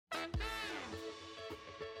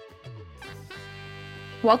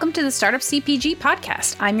Welcome to the Startup CPG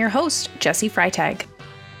podcast. I'm your host, Jesse Freitag.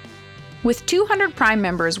 With 200 Prime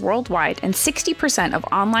members worldwide and 60% of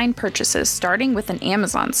online purchases starting with an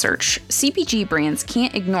Amazon search, CPG brands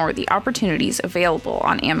can't ignore the opportunities available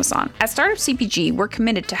on Amazon. At Startup CPG, we're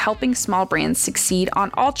committed to helping small brands succeed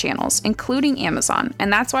on all channels, including Amazon,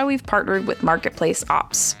 and that's why we've partnered with Marketplace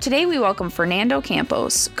Ops. Today, we welcome Fernando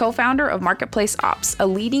Campos, co-founder of Marketplace Ops, a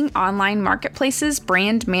leading online marketplaces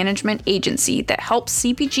brand management agency that helps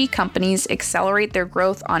CPG companies accelerate their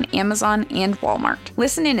growth on Amazon and Walmart.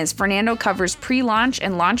 Listen in as Fernando covers pre-launch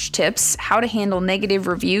and launch tips, how to handle negative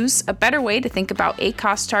reviews, a better way to think about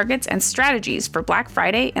ACoS targets, and strategies for Black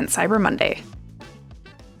Friday and Cyber Monday.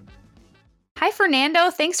 Hi,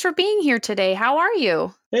 Fernando. Thanks for being here today. How are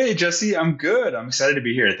you? Hey, Jesse. I'm good. I'm excited to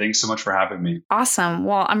be here. Thanks so much for having me. Awesome.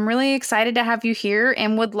 Well, I'm really excited to have you here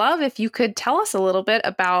and would love if you could tell us a little bit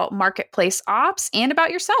about Marketplace Ops and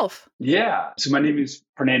about yourself. Yeah. So my name is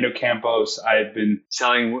Fernando Campos. I've been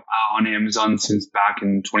selling on Amazon since back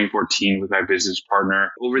in 2014 with my business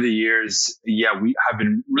partner. Over the years, we have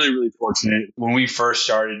been really, really fortunate. When we first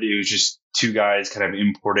started, it was just two guys kind of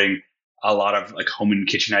importing a lot of like home and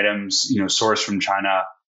kitchen items, sourced from China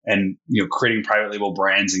and, creating private label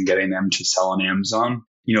brands and getting them to sell on Amazon.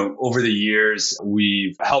 Over the years,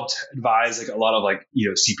 we've helped advise like a lot of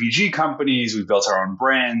CPG companies. We've built our own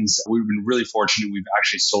brands. We've been really fortunate. We've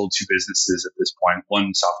actually sold two businesses at this point,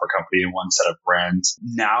 one software company and one set of brands.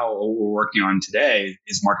 Now what we're working on today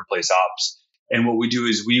is Marketplace Ops. And what we do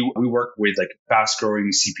is we work with like fast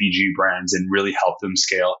growing CPG brands and really help them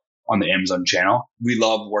scale on the Amazon channel. We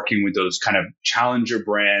love working with those kind of challenger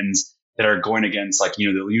brands that are going against like, the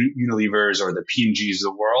Unilevers or the P&Gs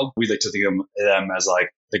of the world. We like to think of them as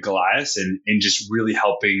like the Goliaths and just really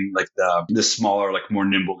helping like the smaller, like more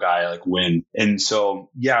nimble guy like win. And so,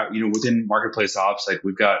 within Marketplace Ops, like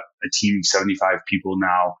we've got a team of 75 people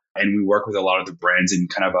now, and we work with a lot of the brands in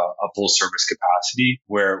kind of a full service capacity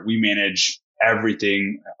where we manage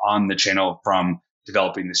everything on the channel from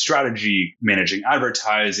developing the strategy, managing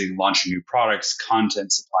advertising, launching new products,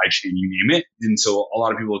 content, supply chain, you name it. And so a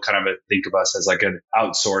lot of people kind of think of us as like an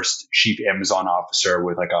outsourced chief Amazon officer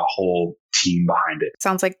with like a whole team behind it.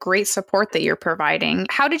 Sounds like great support that you're providing.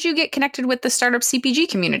 How did you get connected with the startup CPG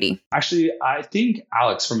community? Actually, I think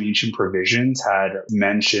Alex from Ancient Provisions had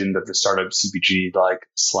mentioned that the startup CPG like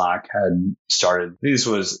Slack had started. This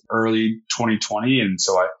was early 2020. And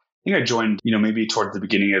so I think I joined, maybe towards the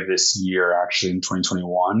beginning of this year, actually in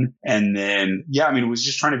 2021. And then, it was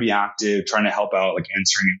just trying to be active, trying to help out, like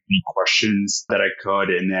answering any questions that I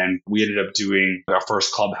could. And then we ended up doing our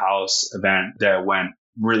first Clubhouse event that went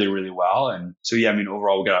really, really well. And so,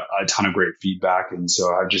 overall, we got a ton of great feedback. And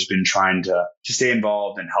so I've just been trying to stay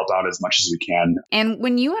involved and help out as much as we can. And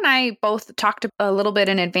when you and I both talked a little bit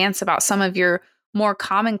in advance about some of your more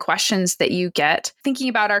common questions that you get, thinking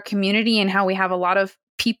about our community and how we have a lot of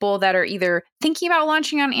people that are either thinking about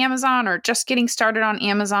launching on Amazon or just getting started on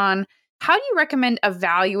Amazon, how do you recommend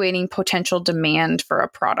evaluating potential demand for a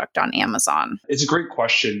product on Amazon? It's a great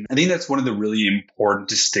question. I think that's one of the really important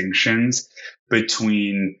distinctions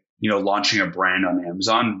between, launching a brand on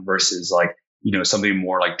Amazon versus like, something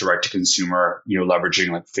more like direct to consumer,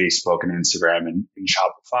 leveraging like Facebook and Instagram and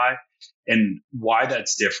Shopify. And why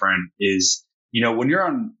that's different is, when you're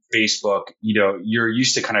on Facebook, you're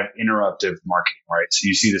used to kind of interruptive marketing, right? So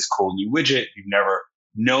you see this cool new widget. You've never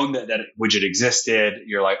known that widget existed.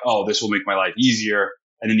 You're like, oh, this will make my life easier.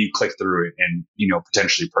 And then you click through it and,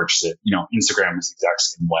 potentially purchase it. Instagram is the exact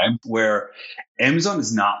same way, where Amazon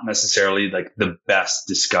is not necessarily like the best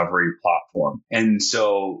discovery platform. And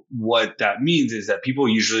so what that means is that people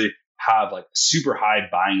usually have like super high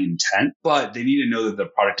buying intent, but they need to know that the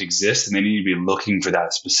product exists and they need to be looking for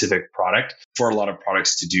that specific product for a lot of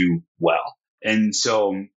products to do well. And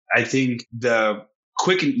so I think the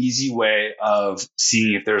quick and easy way of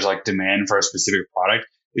seeing if there's like demand for a specific product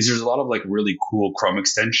is there's a lot of like really cool Chrome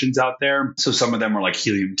extensions out there. So some of them are like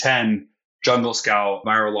Helium 10, Jungle Scout,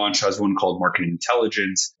 Viral Launch has one called Marketing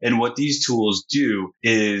Intelligence. And what these tools do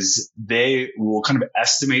is they will kind of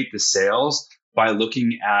estimate the sales by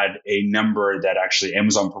looking at a number that actually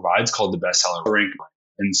Amazon provides called the bestseller rank.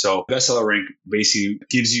 And so bestseller rank basically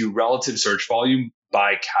gives you relative search volume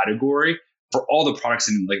by category for all the products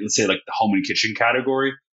in, like, let's say like the home and kitchen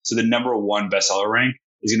category. So the number one bestseller rank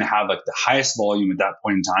is going to have like the highest volume at that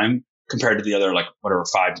point in time compared to the other, like whatever,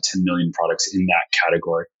 5 to 10 million products in that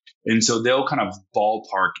category. And so they'll kind of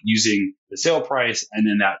ballpark using the sale price and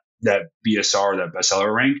then that BSR, that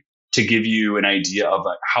bestseller rank, to give you an idea of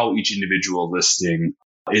like how each individual listing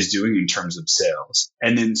is doing in terms of sales.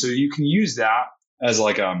 And then so you can use that as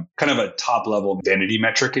like kind of a top level vanity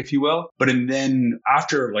metric, if you will. But and then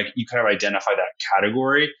after like you kind of identify that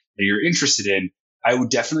category that you're interested in, I would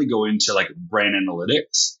definitely go into like brand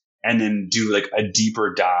analytics and then do like a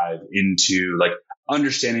deeper dive into like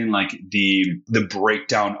understanding like the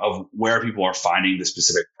breakdown of where people are finding the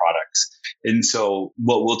specific products. And so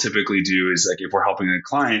what we'll typically do is like if we're helping a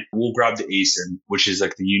client, we'll grab the ASIN, which is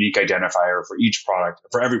like the unique identifier for each product,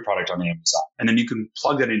 for every product on Amazon. And then you can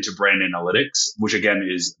plug that into brand analytics, which again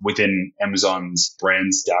is within Amazon's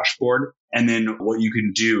brands dashboard. And then what you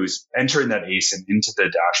can do is enter in that ASIN into the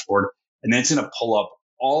dashboard, and then it's going to pull up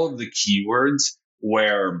all of the keywords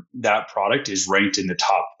where that product is ranked in the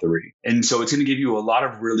top 3. And so it's going to give you a lot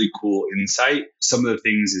of really cool insight. Some of the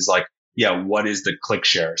things is like, yeah, what is the click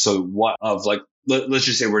share? So what of like, let's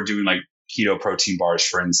just say we're doing like keto protein bars,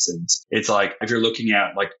 for instance. It's like, if you're looking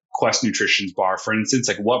at like Quest Nutrition's bar, for instance,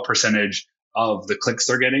 like what percentage of the clicks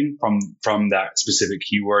they're getting from that specific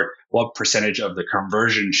keyword, what percentage of the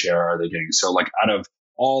conversion share are they getting? So like out of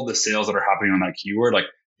all the sales that are happening on that keyword, like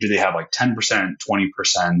do they have like 10%,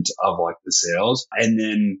 20% of like the sales? And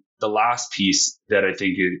then the last piece that I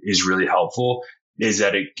think is really helpful is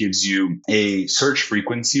that it gives you a search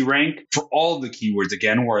frequency rank for all of the keywords,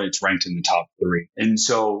 again, where it's ranked in the top 3. And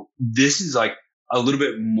so this is like a little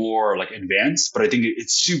bit more like advanced, but I think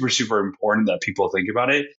it's super, super important that people think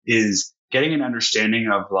about it, is getting an understanding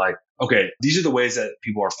of like, okay, these are the ways that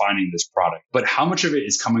people are finding this product, but how much of it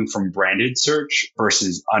is coming from branded search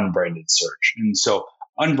versus unbranded search? And so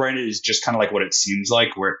unbranded is just kind of like what it seems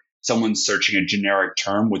like, where someone's searching a generic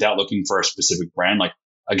term without looking for a specific brand, like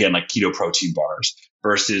again, like keto protein bars,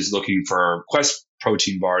 versus looking for Quest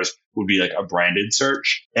protein bars would be like a branded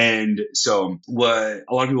search. And so what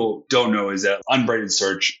a lot of people don't know is that unbranded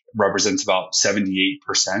search represents about 78%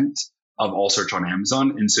 of all search on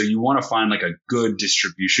Amazon. And so you want to find like a good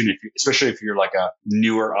distribution, especially if you're like a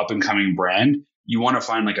newer up and coming brand. You want to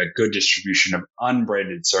find like a good distribution of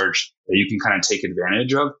unbranded search that you can kind of take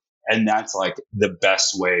advantage of. And that's like the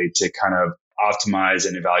best way to kind of optimize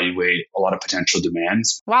and evaluate a lot of potential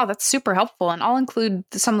demands. Wow, that's super helpful. And I'll include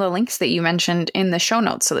some of the links that you mentioned in the show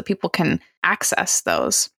notes so that people can access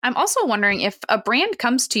those. I'm also wondering if a brand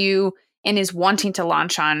comes to you and is wanting to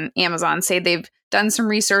launch on Amazon, say they've done some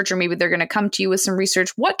research, or maybe they're going to come to you with some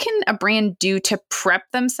research. What can a brand do to prep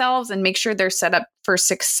themselves and make sure they're set up for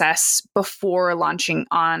success before launching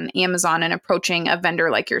on Amazon and approaching a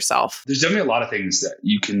vendor like yourself? There's definitely a lot of things that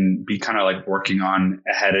you can be kind of like working on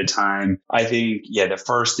ahead of time. I think, yeah, the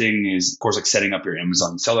first thing is, of course, like setting up your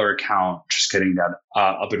Amazon seller account, just getting that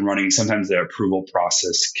up and running. Sometimes the approval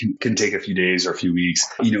process can take a few days or a few weeks,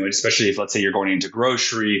 especially if, let's say, you're going into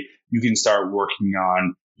grocery, you can start working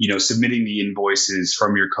on submitting the invoices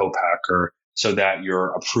from your co-packer so that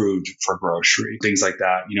you're approved for grocery, things like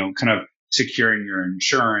that, kind of securing your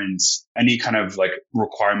insurance, any kind of like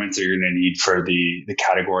requirements that you're going to need for the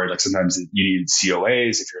category. Like sometimes you need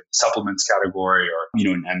COAs if you're in the supplements category, or,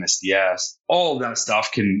 an MSDS. All of that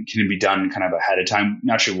stuff can be done kind of ahead of time.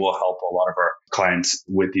 Naturally, we'll help a lot of our clients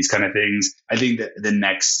with these kind of things. I think that the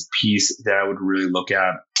next piece that I would really look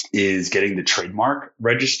at is getting the trademark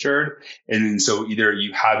registered. And then so either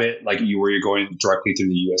you have it like where you're going directly through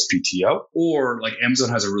the USPTO, or like Amazon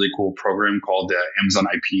has a really cool program called the Amazon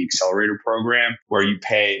IP Accelerator Program, where you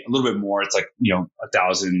pay a little bit more. It's like, $1,000,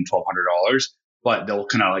 $1,200, but they'll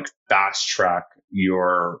kind of like fast track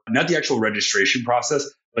not the actual registration process,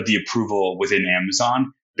 but the approval within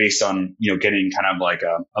Amazon based on, getting kind of like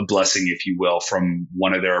a blessing, if you will, from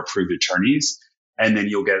one of their approved attorneys. And then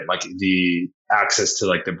you'll get like the access to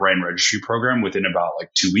like the brand registry program within about like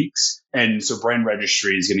 2 weeks. And so brand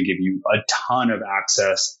registry is going to give you a ton of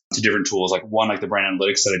access to different tools, like one, like the brand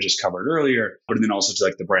analytics that I just covered earlier, but then also to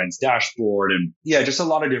like the brand's dashboard, and just a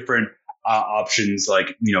lot of different options,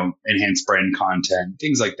 like, enhanced brand content,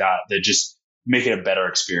 things like that just make it a better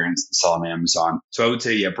experience to sell on Amazon. So I would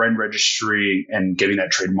say, brand registry and getting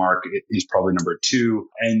that trademark is probably number 2.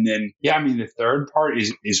 And then, the third part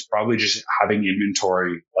is probably just having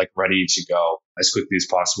inventory like ready to go as quickly as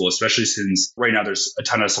possible, especially since right now there's a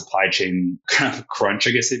ton of supply chain kind of crunch,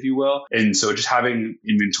 I guess, if you will. And so just having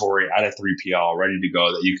inventory at a 3PL ready to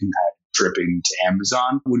go that you can kind of dripping to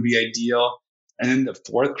Amazon would be ideal. And then the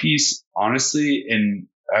fourth piece, honestly, and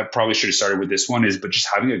I probably should have started with this one, but just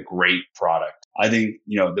having a great product. I think,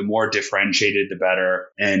 the more differentiated, the better.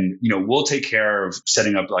 And, we'll take care of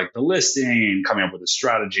setting up like the listing and coming up with a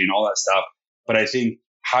strategy and all that stuff. But I think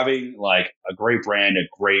having like a great brand, a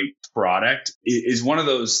great product is one of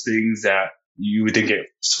those things that, you would think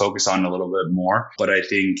it's focused on a little bit more, but I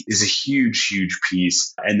think is a huge, huge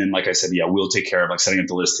piece. And then, like I said, yeah, we'll take care of like setting up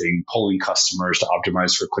the listing, polling customers to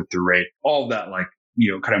optimize for click-through rate, all of that, like,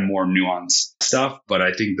 kind of more nuanced stuff. But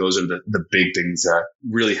I think those are the big things that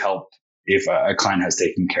really help if a client has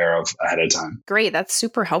taken care of ahead of time. Great. That's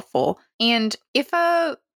super helpful. And if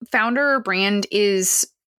a founder or brand is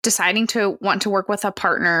deciding to want to work with a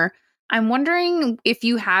partner, I'm wondering if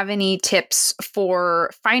you have any tips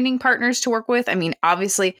for finding partners to work with. I mean,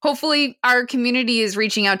 obviously, hopefully our community is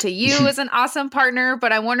reaching out to you as an awesome partner,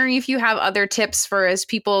 but I'm wondering if you have other tips for as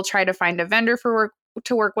people try to find a vendor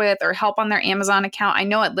to work with or help on their Amazon account. I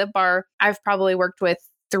know at Live Bar, I've probably worked with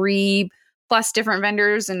 3+ different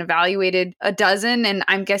vendors and evaluated a dozen. And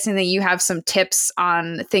I'm guessing that you have some tips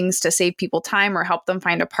on things to save people time or help them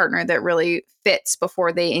find a partner that really fits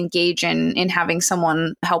before they engage in having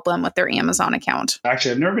someone help them with their Amazon account.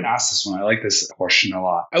 Actually, I've never been asked this one. I like this question a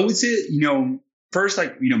lot. I would say, first,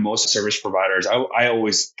 like, most service providers, I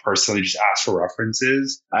always personally just ask for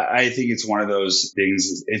references. I think it's one of those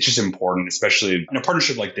things, it's just important, especially in a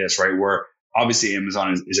partnership like this, right? Where obviously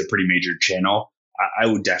Amazon is a pretty major channel. I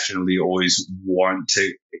would definitely always want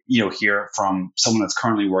to, hear from someone that's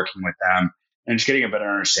currently working with them and just getting a better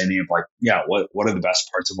understanding of like, yeah, what are the best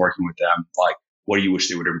parts of working with them? Like, what do you wish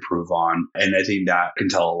they would improve on? And I think that can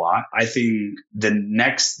tell a lot. I think the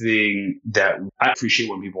next thing that I appreciate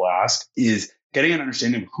when people ask is getting an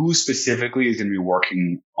understanding of who specifically is going to be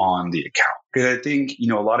working on the account. Because I think,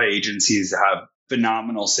 a lot of agencies have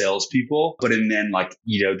phenomenal salespeople, but then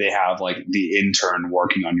they have like the intern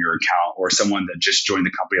working on your account or someone that just joined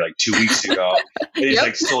the company like 2 weeks ago and is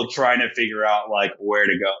like still trying to figure out like where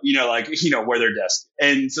to go, where their desk.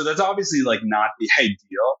 And so that's obviously like not the ideal.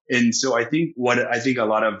 And so I think a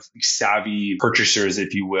lot of savvy purchasers,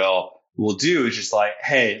 if you will do is just like,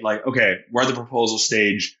 hey, like, okay, we're at the proposal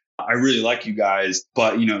stage. I really like you guys,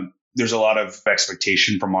 but there's a lot of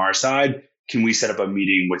expectation from our side. Can we set up a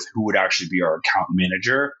meeting with who would actually be our account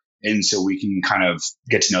manager? And so we can kind of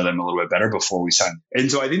get to know them a little bit better before we sign.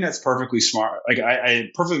 And so I think that's perfectly smart. Like I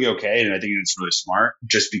perfectly okay. And I think it's really smart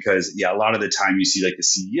just because, a lot of the time you see like the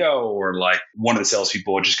CEO or like one of the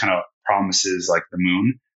salespeople just kind of promises like the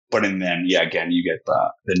moon. But then, again, you get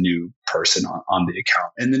the new person on the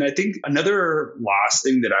account. And then I think another last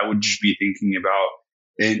thing that I would just be thinking about,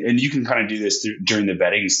 and you can kind of do this during the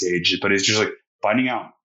vetting stage, but it's just like finding out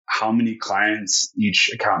how many clients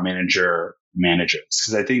each account manager manages.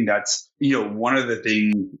 Because I think that's, one of the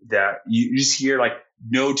things that you just hear, like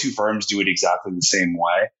no two firms do it exactly the same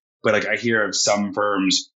way. But like I hear of some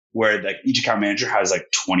firms where like each account manager has like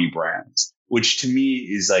 20 brands, which to me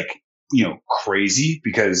is like, crazy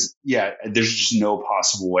because there's just no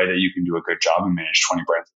possible way that you can do a good job and manage 20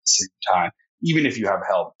 brands at the same time, even if you have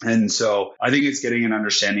help. And so I think it's getting an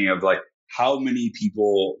understanding of like, how many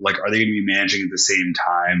people like are they going to be managing at the same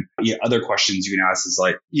time? Other questions you can ask is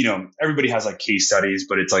like, everybody has like case studies,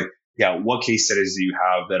 but it's like, what case studies do you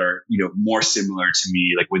have that are, more similar to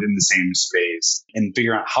me, like within the same space, and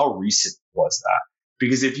figure out how recent was that?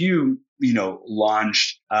 Because if you,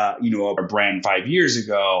 launched, a brand 5 years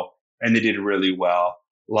ago and they did really well,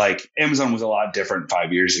 like Amazon was a lot different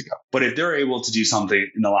 5 years ago. But if they're able to do something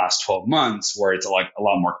in the last 12 months where it's like a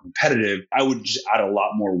lot more competitive, I would just add a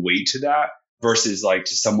lot more weight to that versus like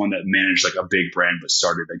to someone that managed like a big brand but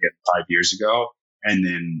started again 5 years ago and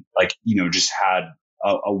then like, just had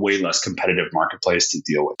a way less competitive marketplace to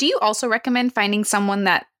deal with. Do you also recommend finding someone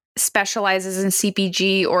that specializes in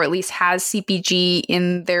CPG or at least has CPG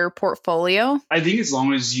in their portfolio? I think as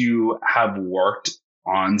long as you have worked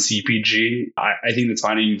on CPG, I think that's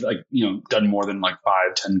fine. You've like, done more than like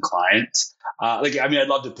 5-10 clients. I'd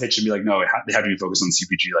love to pitch and be like, no, they have to be focused on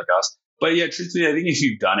CPG like us. But truthfully, I think if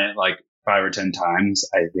you've done it like 5 or 10 times,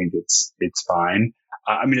 I think it's fine.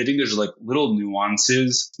 I think there's like little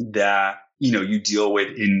nuances that, you deal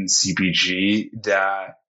with in CPG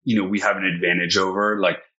that, we have an advantage over.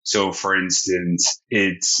 Like, so for instance,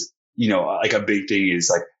 it's, like a big thing is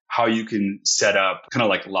like, how you can set up kind of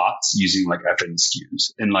like lots using like FN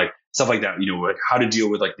SKUs and like stuff like that, like how to deal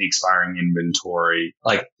with like the expiring inventory,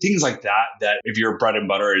 like things like that if your bread and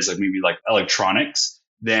butter is like maybe like electronics,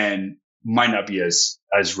 then might not be as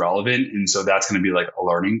relevant. And so that's going to be like a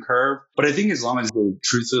learning curve. But I think as long as they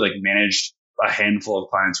truthfully like managed a handful of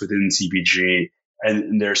clients within CPG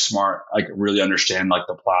and they're smart, like really understand like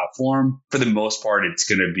the platform, for the most part, it's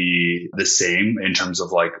going to be the same in terms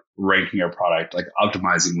of like ranking your product, like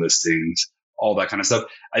optimizing listings, all that kind of stuff.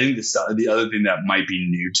 I think the other thing that might be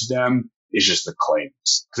new to them is just the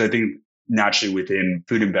claims. Because I think, naturally within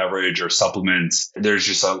food and beverage or supplements, there's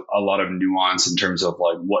just a lot of nuance in terms of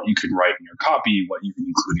like what you can write in your copy, what you can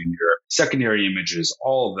include in your secondary images,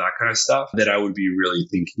 all of that kind of stuff that I would be really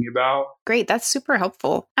thinking about. Great. That's super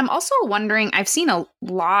helpful. I'm also wondering, I've seen a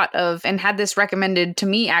lot of, and had this recommended to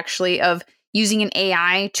me actually, of using an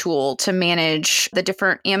AI tool to manage the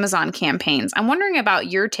different Amazon campaigns. I'm wondering about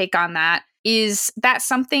your take on that. Is that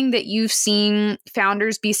something that you've seen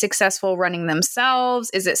founders be successful running themselves?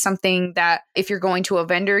 Is it something that if you're going to a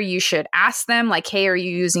vendor, you should ask them like, hey, are you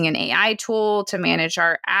using an AI tool to manage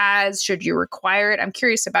our ads? Should you require it? I'm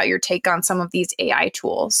curious about your take on some of these AI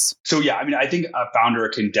tools. So yeah, I mean, I think a founder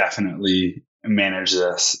can definitely manage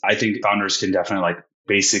this. I think founders can definitely like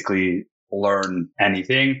basically learn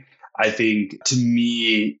anything. I think to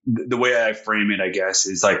me, the way I frame it, I guess,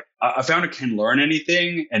 is like a founder can learn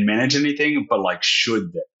anything and manage anything, but like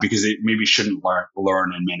should they? Because they maybe shouldn't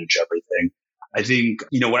learn and manage everything. I think,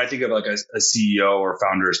 when I think of like a CEO or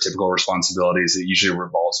founder's typical responsibilities, it usually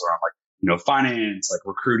revolves around like, finance, like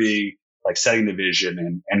recruiting, like setting the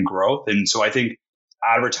vision and growth. And so I think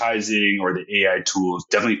advertising or the AI tools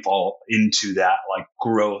definitely fall into that like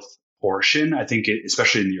growth portion. I think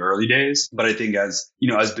especially in the early days, but I think as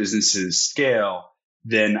businesses scale,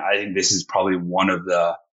 then I think this is probably one of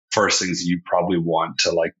the first things you probably want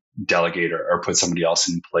to like delegate or put somebody else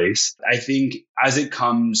in place. I think as it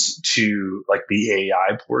comes to like the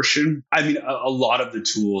AI portion, I mean, a lot of the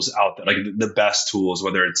tools out there, like the best tools,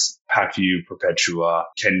 whether it's PackView, Perpetua,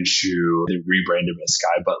 Kenshu, they rebranded as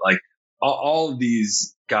Sky, but like all of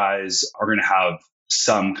these guys are going to have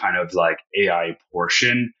some kind of like AI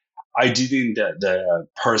portion. I do think that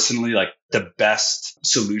personally, like the best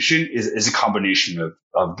solution is a combination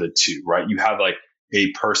of the two, right? You have like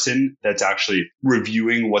a person that's actually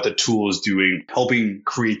reviewing what the tool is doing, helping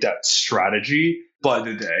create that strategy. But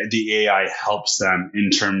the AI helps them in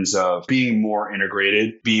terms of being more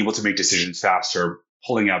integrated, being able to make decisions faster,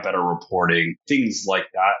 pulling out better reporting, things like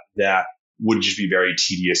that would just be very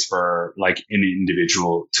tedious for like an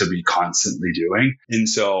individual to be constantly doing. And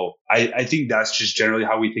so I think that's just generally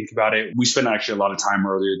how we think about it. We spent actually a lot of time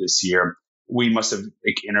earlier this year. We must have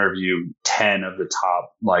like interviewed 10 of the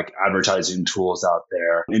top like advertising tools out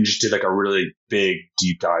there and just did like a really big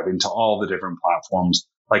deep dive into all the different platforms.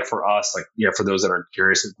 Like for us, like, yeah, for those that are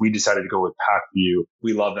curious, we decided to go with PackView.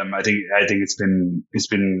 We love them. I think it's been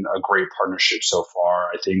a great partnership so far.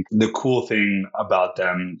 I think the cool thing about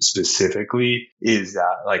them specifically is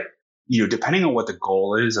that like, depending on what the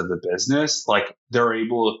goal is of the business, like they're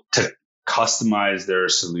able to customize their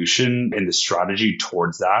solution and the strategy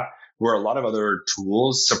towards that, where a lot of other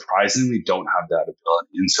tools surprisingly don't have that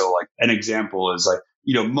ability. And so like an example is like,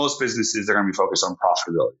 most businesses are going to be focused on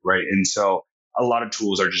profitability, right? And so a lot of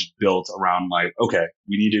tools are just built around like, okay,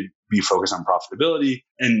 we need to be focused on profitability,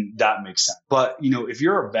 and that makes sense. But, if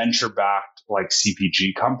you're a venture-backed like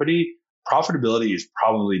CPG company, profitability is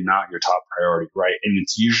probably not your top priority, right? And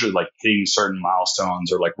it's usually like hitting certain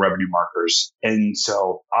milestones or like revenue markers. And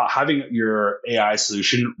so having your AI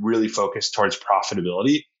solution really focused towards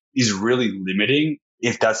profitability is really limiting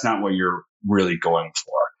if that's not what you're really going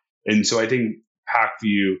for. And so I think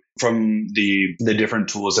PackView, from the different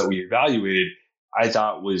tools that we evaluated, I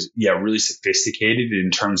thought was, really sophisticated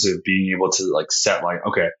in terms of being able to like set like,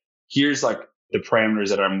 okay, here's like the parameters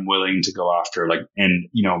that I'm willing to go after, like, and,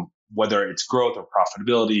 whether it's growth or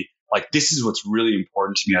profitability, like this is what's really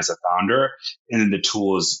important to me as a founder. And then the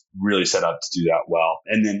tool is really set up to do that well.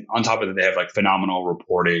 And then on top of it, they have like phenomenal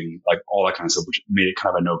reporting, like all that kind of stuff, which made it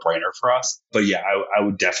kind of a no-brainer for us. But yeah, I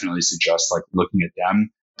would definitely suggest like looking at them.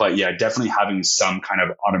 But yeah, definitely having some kind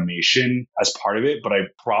of automation as part of it. But I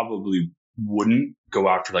probably wouldn't go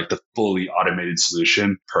after like the fully automated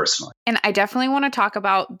solution personally. And I definitely want to talk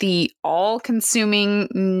about the all-consuming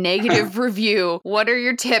negative review. What are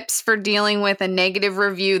your tips for dealing with a negative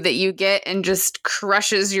review that you get and just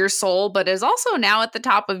crushes your soul, but is also now at the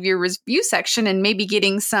top of your review section and maybe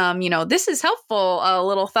getting some, this is helpful, a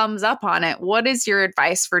little thumbs up on it. What is your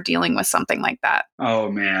advice for dealing with something like that? Oh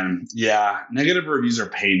man. Yeah. Negative reviews are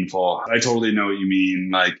painful. I totally know what you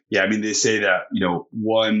mean. Like, yeah, I mean, they say that,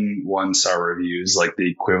 1-star reviews like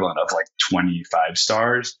the equivalent of like 25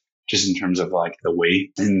 stars just in terms of like the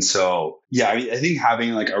weight. And so, yeah, I think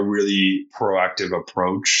having like a really proactive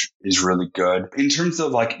approach is really good. In terms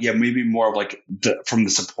of like, yeah, maybe more of like from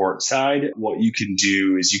the support side, what you can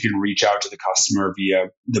do is you can reach out to the customer via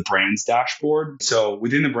the brand's dashboard. So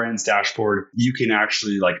within the brand's dashboard, you can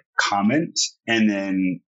actually like comment and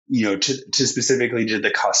then, to specifically to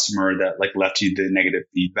the customer that like left you the negative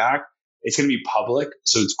feedback. It's going to be public,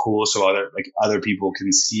 so it's cool. So other people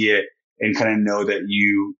can see it and kind of know that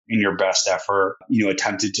you, in your best effort,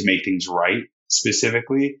 attempted to make things right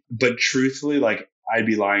specifically. But truthfully, like, I'd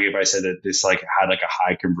be lying if I said that this like had like a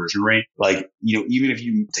high conversion rate. Like, even if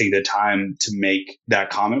you take the time to make that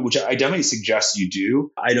comment, which I definitely suggest you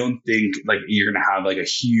do, I don't think like you're going to have like a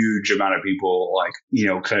huge amount of people like,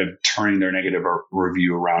 kind of turning their negative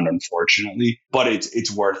review around, unfortunately, but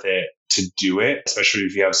it's worth it to do it, especially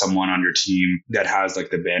if you have someone on your team that has like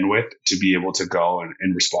the bandwidth to be able to go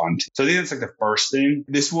and respond to. So I think that's like the first thing.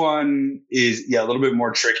 This one is, a little bit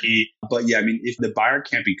more tricky, but I mean, if the buyer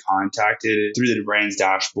can't be contacted through the brand's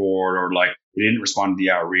dashboard or like they didn't respond to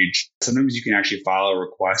the outreach, sometimes you can actually file a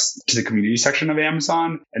request to the community section of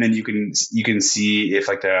Amazon, and then you can see if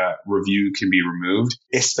like the review can be removed,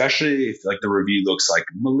 especially if like the review looks like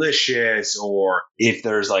malicious or if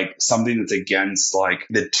there's like something that's against like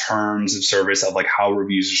the terms of service of like how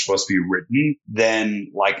reviews are supposed to be written.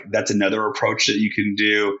 Then like that's another approach that you can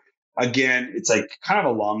do. Again, it's like kind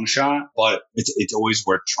of a long shot, but it's always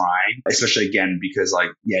worth trying, especially again, because like,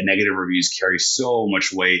 negative reviews carry so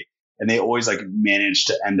much weight. And they always like manage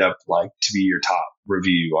to end up like to be your top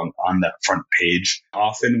review on that front page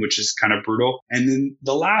often, which is kind of brutal. And then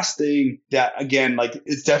the last thing that, again, like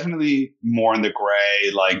it's definitely more in the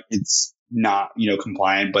gray, like it's not,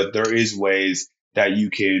 compliant, but there is ways that you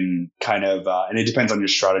can kind of, and it depends on your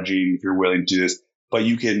strategy if you're willing to do this, but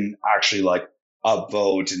you can actually like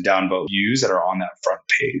upvote and downvote views that are on that front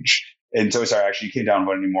page. And so, sorry, actually you can't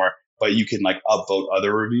downvote anymore, but you can like upvote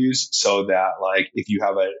other reviews so that like if you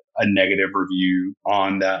have a negative review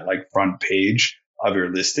on that like front page of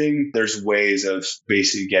your listing, there's ways of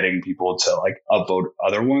basically getting people to like upvote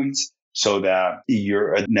other ones so that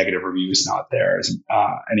your negative review is not there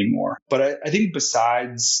anymore. But I think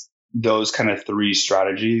besides those kind of three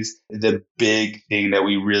strategies, the big thing that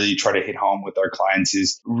we really try to hit home with our clients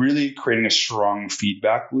is really creating a strong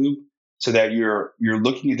feedback loop, so that you're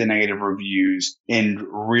looking at the negative reviews and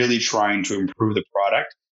really trying to improve the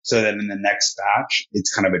product so that in the next batch,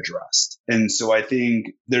 it's kind of addressed. And so I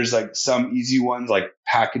think there's like some easy ones, like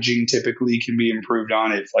packaging typically can be improved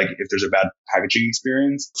on if there's a bad packaging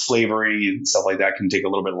experience. Flavoring and stuff like that can take a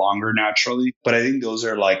little bit longer naturally. But I think those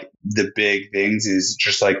are like the big things, is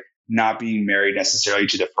just like not being married necessarily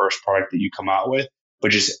to the first product that you come out with, but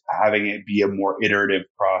just having it be a more iterative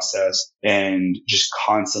process and just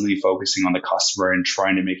constantly focusing on the customer and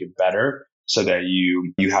trying to make it better so that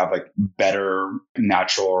you have like better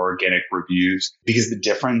natural or organic reviews, because the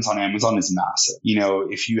difference on Amazon is massive.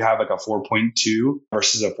 If you have like a 4.2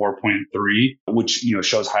 versus a 4.3, which,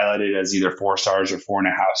 shows highlighted as either 4 stars or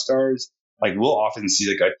 4.5 stars, like we'll often see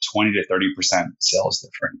like a 20 to 30% sales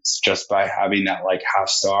difference just by having that like half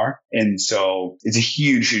star. And so it's a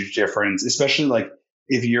huge difference, especially like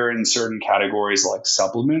if you're in certain categories like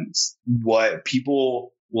supplements. What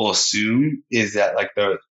people will assume is that like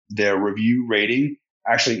the review rating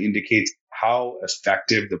actually indicates how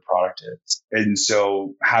effective the product is. And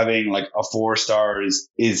so having like a 4 stars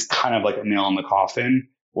is kind of like a nail in the coffin,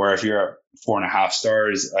 where if you're at 4.5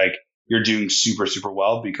 stars, like you're doing super, super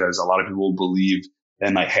well, because a lot of people believe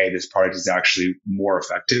then like, hey, this product is actually more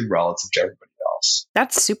effective relative to everybody else.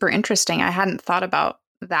 That's super interesting. I hadn't thought about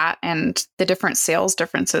that and the different sales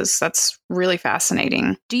differences. That's really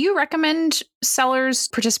fascinating. Do you recommend sellers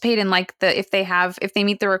participate in like if they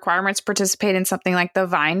meet the requirements, participate in something like the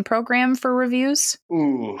Vine program for reviews?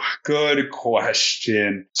 Ooh, good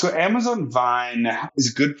question. So Amazon Vine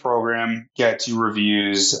is a good program, gets you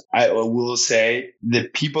reviews. I will say the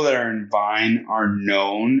people that are in Vine are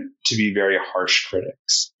known to be very harsh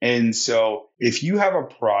critics. And so if you have a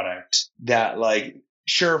product that like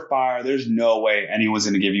surefire, there's no way anyone's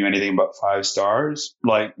going to give you anything but 5 stars.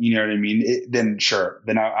 Like, you know what I mean? Then sure.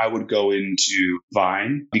 Then I would go into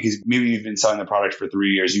Vine, because maybe you've been selling the product for 3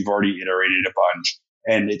 years. You've already iterated a bunch,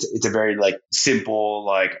 and it's a very like simple,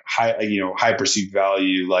 like high perceived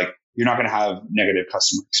value. Like you're not going to have negative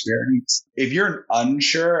customer experience. If you're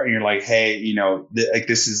unsure and you're like, hey,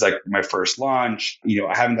 this is like my first launch,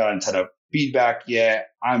 I haven't gotten a ton of feedback yet,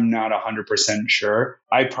 I'm not 100% sure,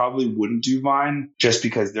 I probably wouldn't do Vine, just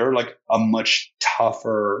because they're like a much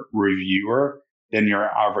tougher reviewer than your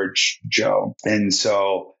average Joe. And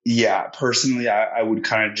so, personally, I would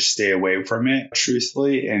kind of just stay away from it,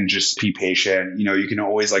 truthfully, and just be patient. You can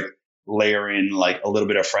always like layer in like a little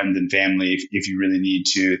bit of friends and family if you really need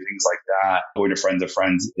to, things like that. Go to friends of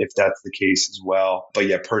friends if that's the case as well.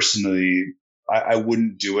 But personally, I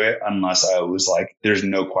wouldn't do it unless I was like, there's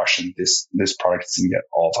no question this product is going to get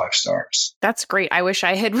all 5 stars. That's great. I wish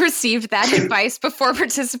I had received that advice before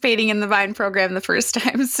participating in the Vine program the first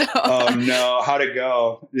time. So, oh no, how'd it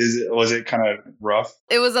go? Was it kind of rough?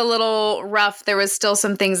 It was a little rough. There was still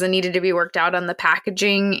some things that needed to be worked out on the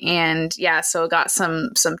packaging, and so got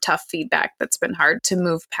some tough feedback that's been hard to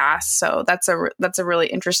move past. So that's a really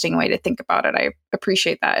interesting way to think about it. I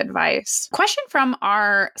appreciate that advice. Question from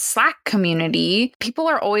our Slack community: people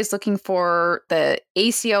are always looking for the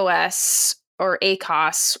ACOS or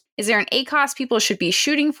ACOS. Is there an ACOS people should be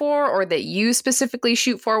shooting for, or that you specifically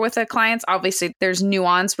shoot for with the clients? Obviously, there's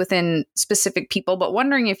nuance within specific people, but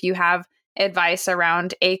wondering if you have advice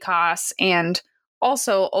around ACOS, and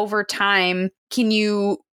also over time, can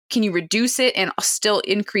you reduce it and still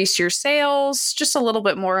increase your sales? Just a little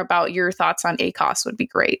bit more about your thoughts on ACOS would be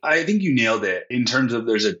great. I think you nailed it in terms of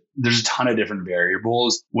there's a ton of different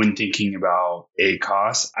variables when thinking about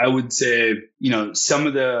ACOS. I would say, some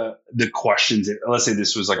of the questions, let's say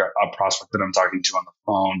this was like a prospect that I'm talking to on the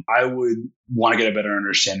phone, I would want to get a better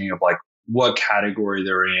understanding of like what category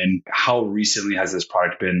they're in, how recently has this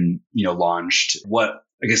product been, launched, what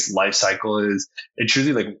I guess life cycle is, and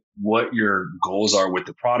truly like what your goals are with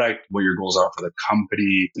the product, what your goals are for the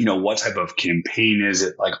company, what type of campaign is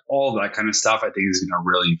it, like all that kind of stuff, I think is going to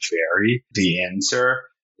really vary the answer.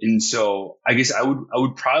 And so I guess I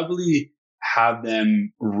would probably have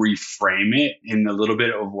them reframe it in a little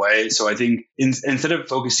bit of way. So I think instead of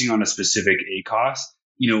focusing on a specific ACOS,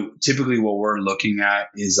 typically what we're looking at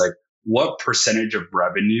is like, what percentage of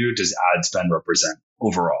revenue does ad spend represent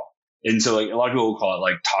overall? And so like a lot of people will call it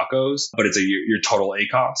like tacos, but it's your total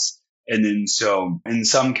ACOS. And then so in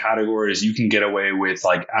some categories, you can get away with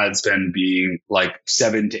like ad spend being like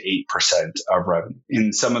 7 to 8% of revenue.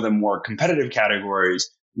 In some of the more competitive categories,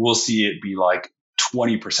 we'll see it be like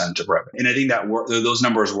 20% of revenue. And I think that those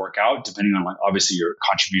numbers work out depending on like obviously your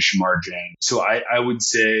contribution margin. So I would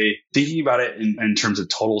say thinking about it in terms of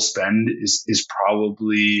total spend is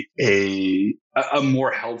probably a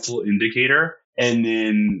more helpful indicator. And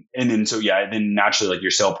then naturally like your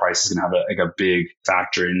sale price is going to have a big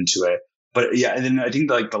factor into it. But yeah, and then I think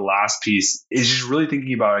like the last piece is just really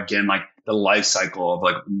thinking about, again, like the life cycle of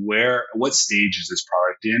like what stage is this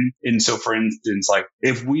product in? And so for instance, like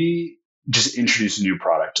if we just introduce a new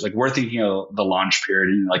product, like we're thinking of the launch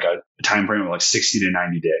period in like a time frame of like 60 to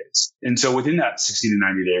 90 days. And so within that 60 to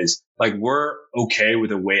 90 days, like we're okay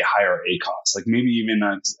with a way higher ACOS, like maybe even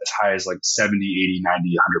as high as like 70, 80,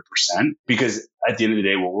 90, 100%. Because at the end of the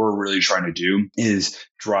day, what we're really trying to do is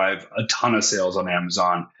drive a ton of sales on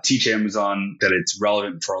Amazon, teach Amazon that it's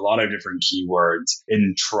relevant for a lot of different keywords,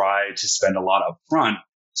 and try to spend a lot up front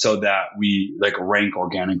so that we like rank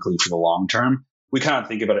organically for the long term. We kind of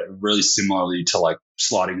think about it really similarly to like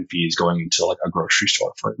slotting fees going into like a grocery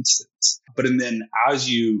store, for instance. But and then as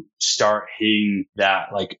you start hitting that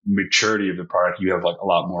like maturity of the product, you have like a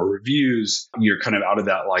lot more reviews, you're kind of out of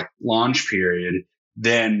that like launch period,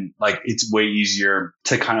 then like it's way easier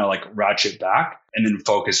to kind of like ratchet back and then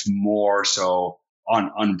focus more so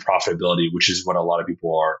on profitability, which is what a lot of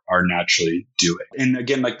people are naturally doing. And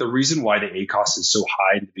again, like the reason why the ACOS is so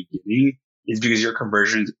high in the beginning is because your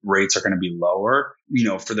conversion rates are going to be lower,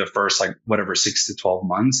 for the first like whatever 6 to 12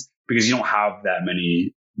 months, because you don't have that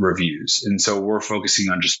many reviews. And so we're focusing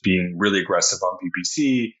on just being really aggressive on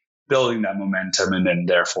PPC, building that momentum, and then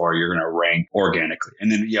therefore you're going to rank organically.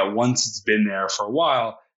 And then once it's been there for a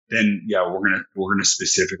while, then we're gonna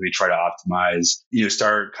specifically try to optimize,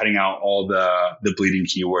 start cutting out all the bleeding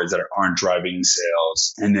keywords that aren't driving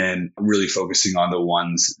sales, and then really focusing on the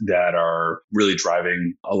ones that are really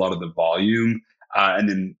driving a lot of the volume. And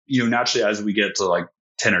then naturally, as we get to like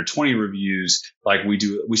 10 or 20 reviews, like we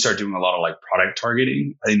start doing a lot of like product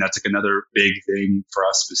targeting. I think that's like another big thing for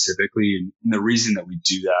us specifically. And the reason that we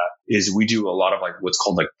do that is we do a lot of like what's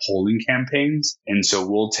called like polling campaigns. And so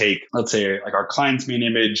we'll take, let's say like our client's main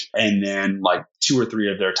image and then like 2 or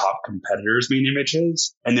 3 of their top competitors' main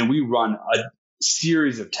images. And then we run a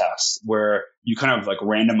series of tests where you kind of like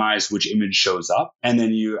randomize which image shows up. And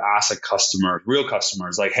then you ask real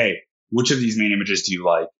customers like, hey, which of these main images do you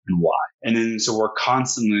like and why? And then so we're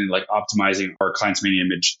constantly like optimizing our client's main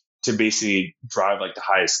image to basically drive like the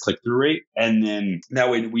highest click-through rate. And then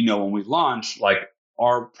that way we know when we launch, like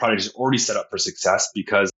our product is already set up for success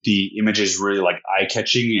because the image is really like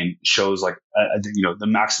eye-catching and shows like the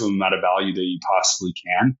maximum amount of value that you possibly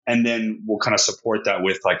can. And then we'll kind of support that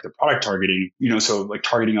with like the product targeting, so like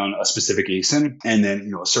targeting on a specific ASIN, and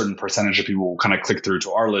then a certain percentage of people will kind of click through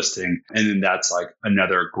to our listing, and then that's like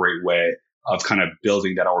another great way of kind of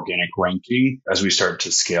building that organic ranking as we start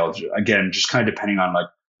to scale. Again, just kind of depending on like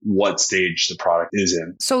what stage the product is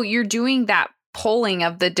in. So you're doing that polling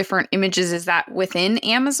of the different images. Is that within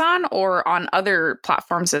Amazon or on other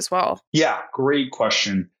platforms as well? Yeah, great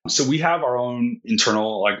question. So we have our own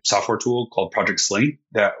internal software tool called Project Sling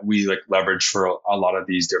that we leverage for a lot of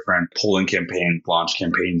these different polling campaign, launch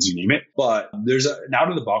campaigns, you name it. But there's an out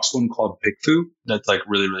of the box one called PickFu that's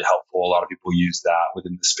really, really helpful. A lot of people use that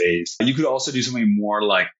within the space. You could also do something more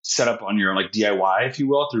set up on your DIY, if you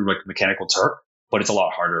will, through Mechanical Turk. But it's a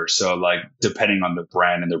lot harder. So depending on the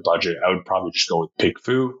brand and their budget, I would probably just go with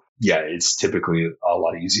PickFu. Yeah, it's typically a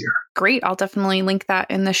lot easier. Great. I'll definitely link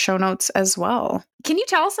that in the show notes as well. Can you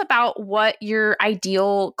tell us about what your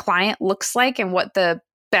ideal client looks like and what the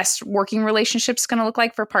best working relationship is going to look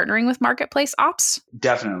like for partnering with marketplace ops?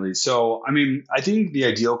 Definitely. So, I think the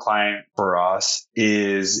ideal client for us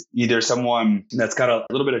is either someone that's got a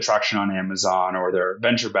little bit of traction on Amazon or they're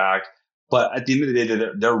venture backed. But at the end of the day,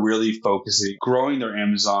 they're really focusing, growing their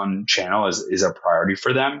Amazon channel is a priority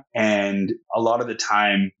for them. And a lot of the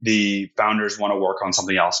time, the founders want to work on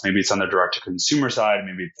something else. Maybe it's on the direct to consumer side.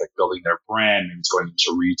 Maybe it's building their brand. Maybe it's going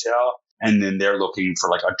into retail. And then they're looking for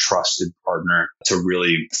a trusted partner to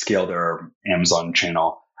really scale their Amazon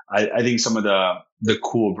channel. I think some of the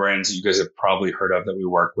cool brands that you guys have probably heard of that we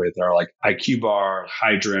work with are IQ Bar,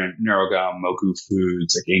 Hydrant, Neurogum, Moku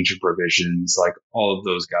Foods, Ancient Provisions, all of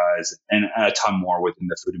those guys, and a ton more within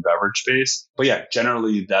the food and beverage space. But yeah,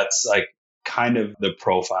 generally that's kind of the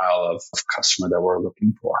profile of customer that we're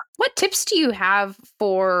looking for. What tips do you have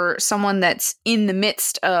for someone that's in the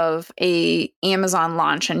midst of a Amazon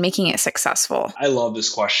launch and making it successful? I love this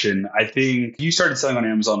question. I think you started selling on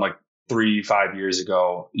Amazon 3-5 years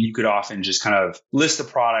ago. You could often just kind of list the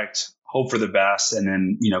product, hope for the best, and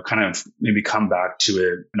then, kind of maybe come back to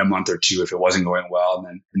it in a month or two if it wasn't going well,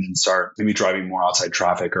 and then start maybe driving more outside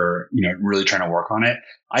traffic or, really trying to work on it.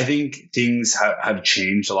 I think things have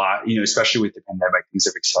changed a lot, especially with the pandemic, things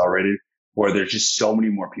have accelerated where there's just so many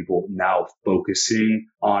more people now focusing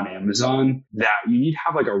on Amazon that you need to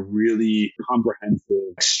have a really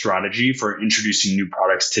comprehensive strategy for introducing new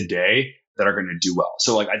products today that are going to do well.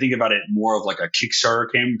 So I think about it more of a Kickstarter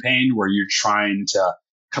campaign where you're trying to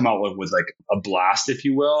come out with a blast, if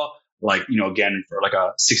you will, again, for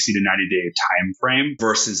a 60 to 90 day time frame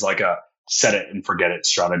versus a set it and forget it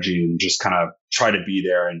strategy and just kind of try to be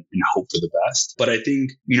there and hope for the best. But I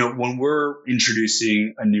think, when we're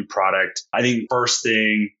introducing a new product, I think first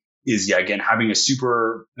thing is, again, having a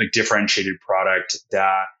super differentiated product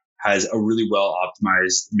that has a really well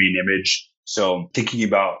optimized main image. So thinking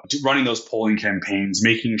about running those polling campaigns,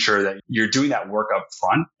 making sure that you're doing that work up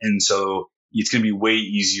front. And so it's going to be way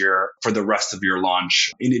easier for the rest of your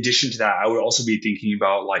launch. In addition to that, I would also be thinking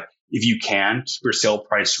about if you can keep your sale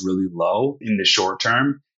price really low in the short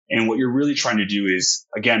term. And what you're really trying to do is,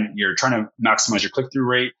 again, you're trying to maximize your click-through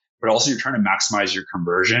rate, but also you're trying to maximize your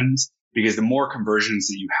conversions, because the more conversions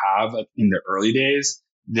that you have in the early days,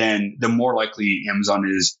 then the more likely Amazon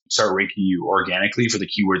is to start ranking you organically for the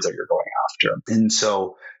keywords that you're going after. And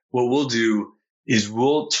so what we'll do is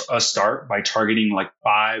we'll start by targeting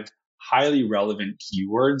 5 highly relevant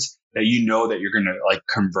keywords that that you're going to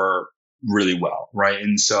convert really well, right?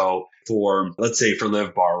 And so let's say for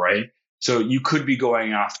Live Bar, right? So you could be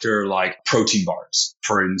going after protein bars,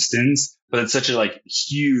 for instance, but it's such a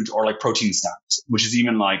huge, or protein snacks, which is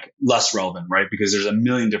even less relevant, right? Because there's a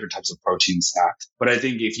million different types of protein snacks. But I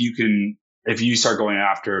think if you start going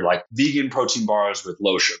after vegan protein bars with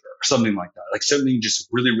low sugar or something like that, something just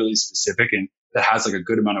really, really specific and that has a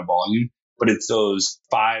good amount of volume, but it's those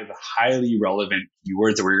 5 highly relevant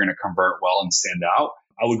keywords that we're going to convert well and stand out.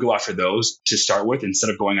 I would go after those to start with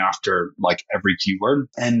instead of going after every keyword.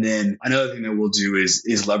 And then another thing that we'll do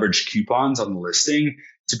is leverage coupons on the listing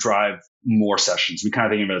to drive more sessions. We kind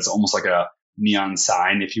of think of it as almost like a neon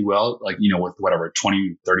sign, if you will, with whatever,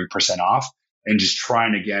 20, 30% off, and just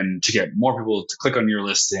trying again to get more people to click on your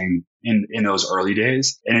listing in those early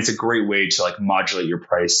days. And it's a great way to modulate your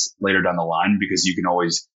price later down the line, because you can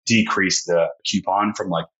always decrease the coupon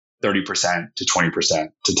from 30% to 20%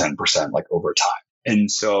 to 10% over time.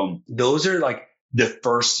 And so those are the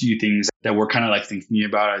first few things that we're kind of thinking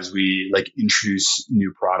about as we introduce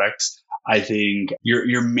new products. I think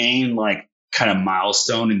your main kind of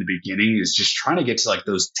milestone in the beginning is just trying to get to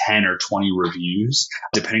those 10 or 20 reviews,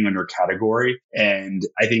 depending on your category. And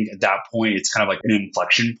I think at that point, it's kind of an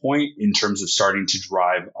inflection point in terms of starting to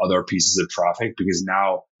drive other pieces of traffic, because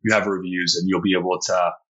now you have reviews and you'll be able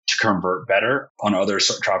to convert better on other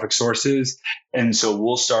traffic sources. And so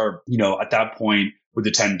we'll start, at that point with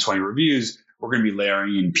the 10, 20 reviews, we're going to be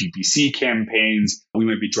layering in PPC campaigns. We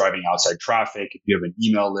might be driving outside traffic. If you have an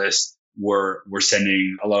email list, we're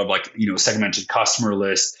sending a lot of like, segmented customer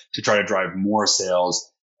lists to try to drive more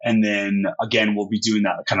sales. And then again, we'll be doing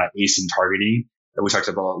that kind of ASIN targeting that we talked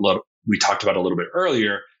about a little bit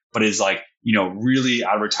earlier, but is like, really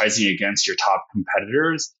advertising against your top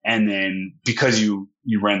competitors. And then because you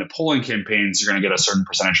ran the polling campaigns, you're going to get a certain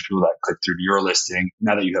percentage of people that click through to your listing.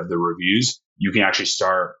 Now that you have the reviews, you can actually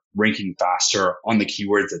start ranking faster on the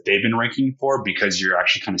keywords that they've been ranking for because you're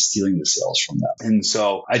actually kind of stealing the sales from them. And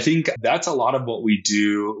so I think that's a lot of what we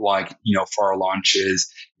do, like, for our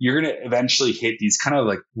launches. You're going to eventually hit these kind of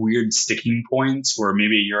like weird sticking points where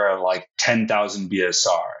maybe you're at like 10,000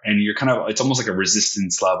 BSR and you're it's almost like a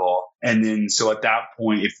resistance level. And then so at that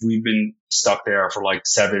point, if we've been stuck there for like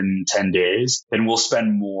 7-10 days, then we'll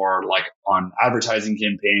spend more like on advertising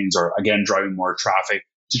campaigns or again, driving more traffic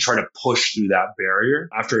to try to push through that barrier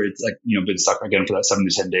after it's like, been stuck again for that 7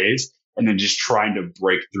 to 10 days. And then just trying to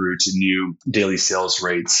break through to new daily sales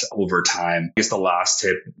rates over time. I guess the last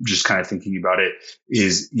tip, just kind of thinking about it,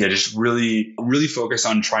 is just really, really focus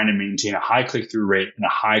on trying to maintain a high click-through rate and a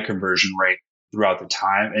high conversion rate throughout the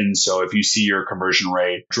time. And so if you see your conversion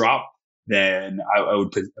rate drop, then I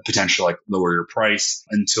would potentially like lower your price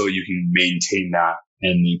until you can maintain that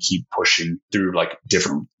and you keep pushing through like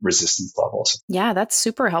different resistance levels. Yeah, that's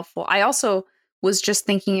super helpful. I also was just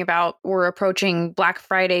thinking about we're approaching Black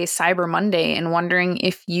Friday, Cyber Monday, and wondering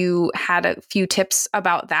if you had a few tips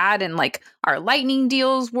about that and like, are lightning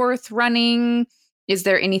deals worth running? Is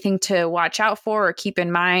there anything to watch out for or keep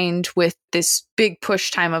in mind with this big push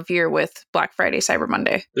time of year with Black Friday, Cyber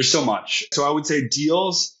Monday? There's so much. So I would say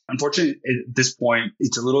deals, unfortunately, at this point,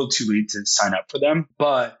 it's a little too late to sign up for them,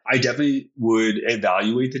 but I definitely would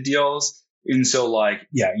evaluate the deals. And so like,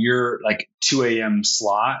 your like 2 a.m.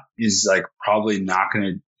 slot is like probably not going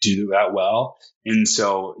to do that well. And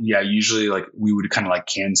so, usually like we would kind of like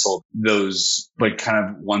cancel those like kind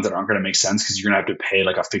of ones that aren't going to make sense because you're going to have to pay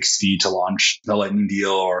like a fixed fee to launch the lightning deal.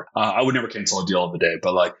 Or I would never cancel a deal of the day,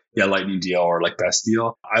 but like, lightning deal or like best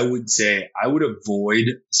deal. I would say I would avoid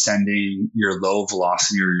sending your low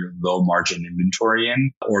velocity or your low margin inventory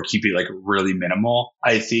in or keep it like really minimal.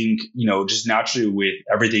 I think, just naturally with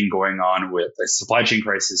everything going on with like supply chain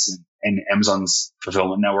crisis and Amazon's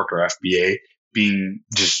fulfillment network or FBA, being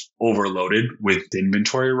just overloaded with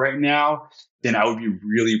inventory right now, then I would be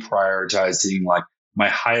really prioritizing like my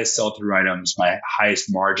highest sell-through items, my highest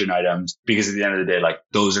margin items, because at the end of the day, like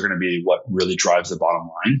those are going to be what really drives the bottom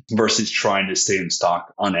line versus trying to stay in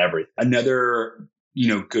stock on everything. Another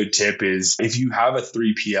good tip is if you have a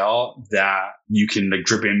 3PL that you can like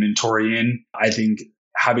drip inventory in, I think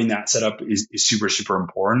having that set up is super, super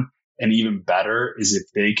important. And even better is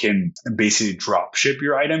if they can basically drop ship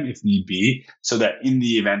your item if need be, so that in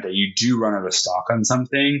the event that you do run out of stock on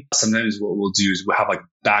something, sometimes what we'll do is we'll have like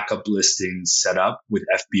backup listings set up with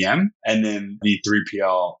FBM, and then the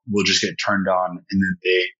 3PL will just get turned on and then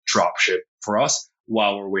they drop ship for us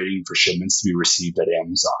while we're waiting for shipments to be received at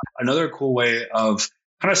Amazon. Another cool way of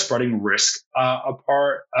kind of spreading risk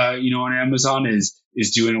apart, on Amazon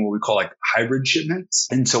is doing what we call like hybrid shipments.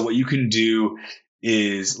 And so what you can do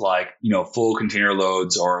is like, full container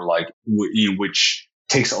loads or like, which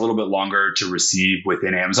takes a little bit longer to receive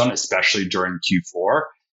within Amazon, especially during Q4.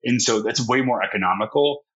 And so that's way more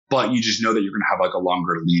economical, but you just know that you're going to have like a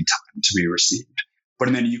longer lead time to be received.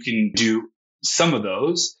 But then you can do some of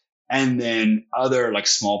those and then other like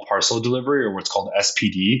small parcel delivery or what's called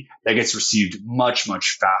SPD that gets received much,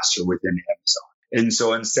 much faster within Amazon. And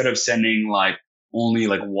so instead of sending like only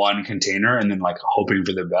like one container and then like hoping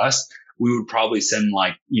for the best, we would probably send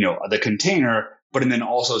like, the container, but and then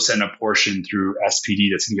also send a portion through SPD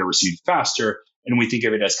that's going to get received faster. And we think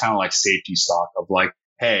of it as kind of like safety stock of like,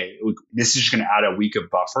 hey, this is just going to add a week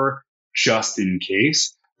of buffer just in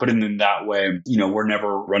case. But and then that way, we're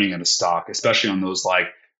never running out of stock, especially on those like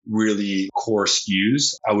really core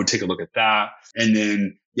SKUs. I would take a look at that. And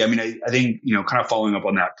then, I think, kind of following up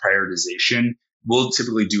on that prioritization, we'll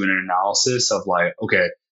typically do an analysis of like, okay,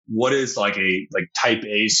 what is like a type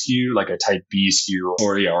A SKU, like a type B SKU,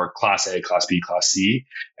 or class A, class B, class C.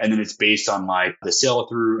 And then it's based on like the sell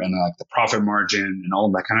through and like the profit margin and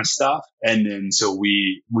all that kind of stuff. And then so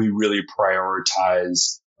we really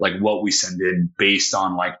prioritize like what we send in based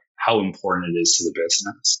on like how important it is to the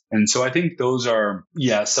business. And so I think those are,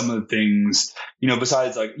 some of the things,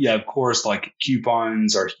 besides like, of course, like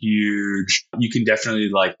coupons are huge. You can definitely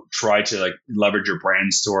like try to like leverage your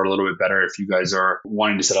brand store a little bit better if you guys are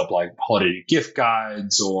wanting to set up like holiday gift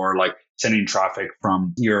guides or like sending traffic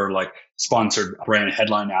from your like sponsored brand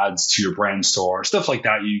headline ads to your brand store, stuff like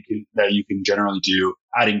that you can generally do,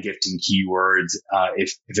 adding gifting keywords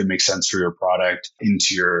if it makes sense for your product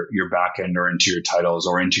into your backend or into your titles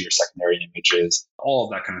or into your secondary images. All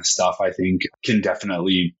of that kind of stuff I think can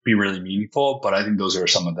definitely be really meaningful. But I think those are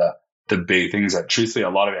some of the big things that truthfully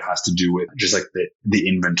a lot of it has to do with just like the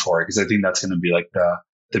inventory, because I think that's going to be like the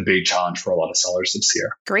big challenge for a lot of sellers this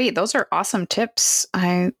year. Great. Those are awesome tips.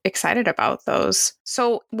 I'm excited about those.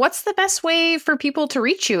 So what's the best way for people to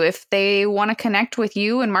reach you if they want to connect with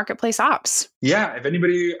you in Marketplace Ops? Yeah, if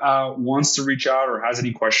anybody wants to reach out or has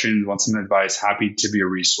any questions, wants some advice, happy to be a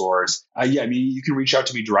resource. You can reach out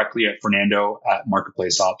to me directly at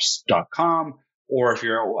fernando@marketplaceops.com. Or if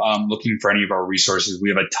you're looking for any of our resources,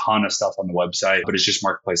 we have a ton of stuff on the website, but it's just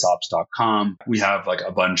marketplaceops.com. We have like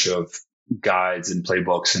a bunch of guides and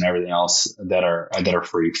playbooks and everything else that are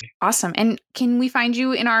free. Awesome. And can we find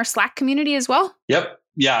you in our Slack community as well? Yep.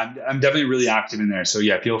 Yeah, I'm definitely really active in there. So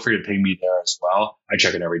yeah, feel free to ping me there as well. I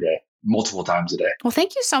check it every day, multiple times a day. Well,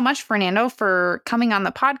 thank you so much, Fernando, for coming on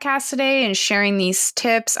the podcast today and sharing these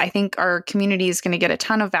tips. I think our community is going to get a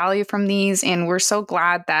ton of value from these. And we're so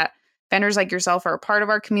glad that vendors like yourself are a part of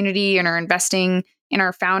our community and are investing in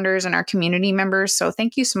our founders and our community members. So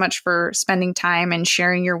thank you so much for spending time and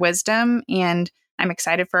sharing your wisdom. And I'm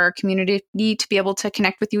excited for our community to be able to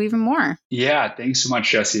connect with you even more. Yeah, thanks so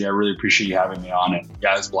much, Jesse. I really appreciate you having me on it.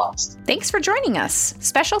 Yeah, it was a blast. Thanks for joining us.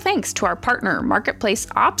 Special thanks to our partner, Marketplace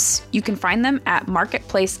Ops. You can find them at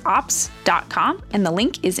marketplaceops.com, and the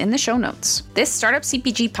link is in the show notes. This Startup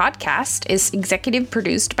CPG podcast is executive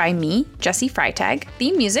produced by me, Jesse Freitag.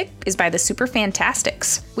 Theme music is by the Super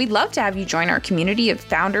Fantastics. We'd love to have you join our community of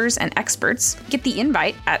founders and experts. Get the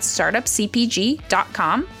invite at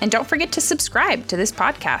startupcpg.com, and don't forget to subscribe to this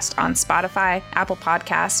podcast on Spotify, Apple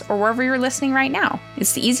Podcasts, or wherever you're listening right now.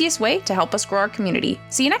 It's the easiest way to help us grow our community.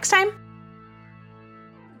 See you next time.